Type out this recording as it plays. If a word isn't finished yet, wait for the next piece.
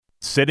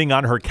Sitting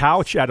on her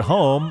couch at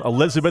home,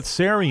 Elizabeth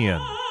Sarian.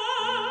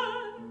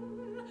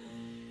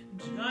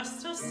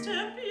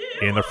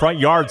 In the front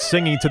yard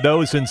singing to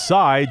those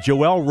inside,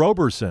 Joel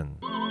Roberson.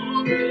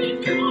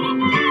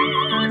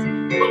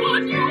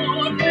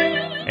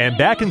 And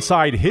back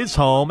inside his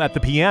home at the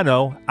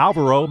piano,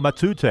 Alvaro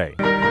Matute.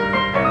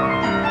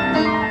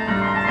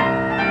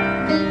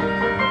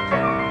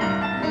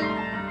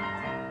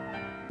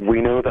 We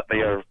know that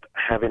they are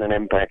having an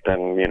impact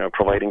and,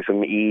 providing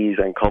some ease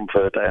and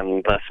comfort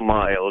and a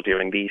smile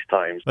during these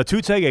times.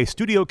 Matute, a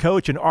studio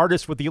coach and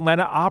artist with the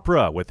Atlanta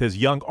Opera, with his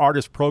Young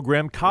Artist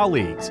Program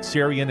colleagues,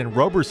 Sarian and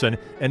Roberson,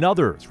 and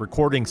others,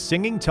 recording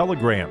singing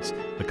telegrams.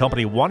 The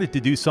company wanted to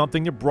do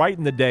something to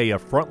brighten the day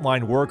of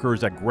frontline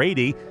workers at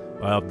Grady,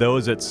 of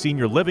those at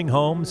senior living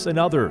homes, and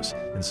others.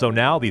 And so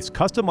now these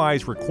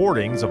customized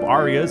recordings of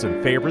arias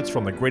and favorites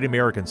from the Great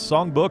American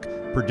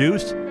Songbook,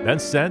 produced, then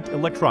sent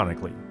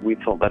electronically. We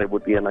thought that it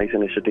would be a nice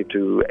initiative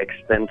to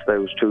extend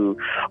those to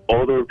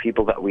other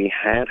people that we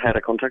had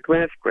a contact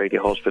with, Grady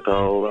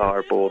Hospital,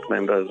 our board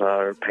members,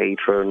 our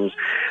patrons,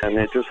 and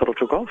it just sort of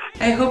took off.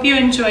 I hope you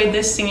enjoyed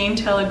this singing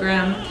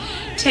telegram.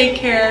 Take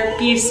care,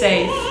 be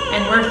safe,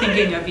 and we're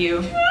thinking of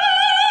you.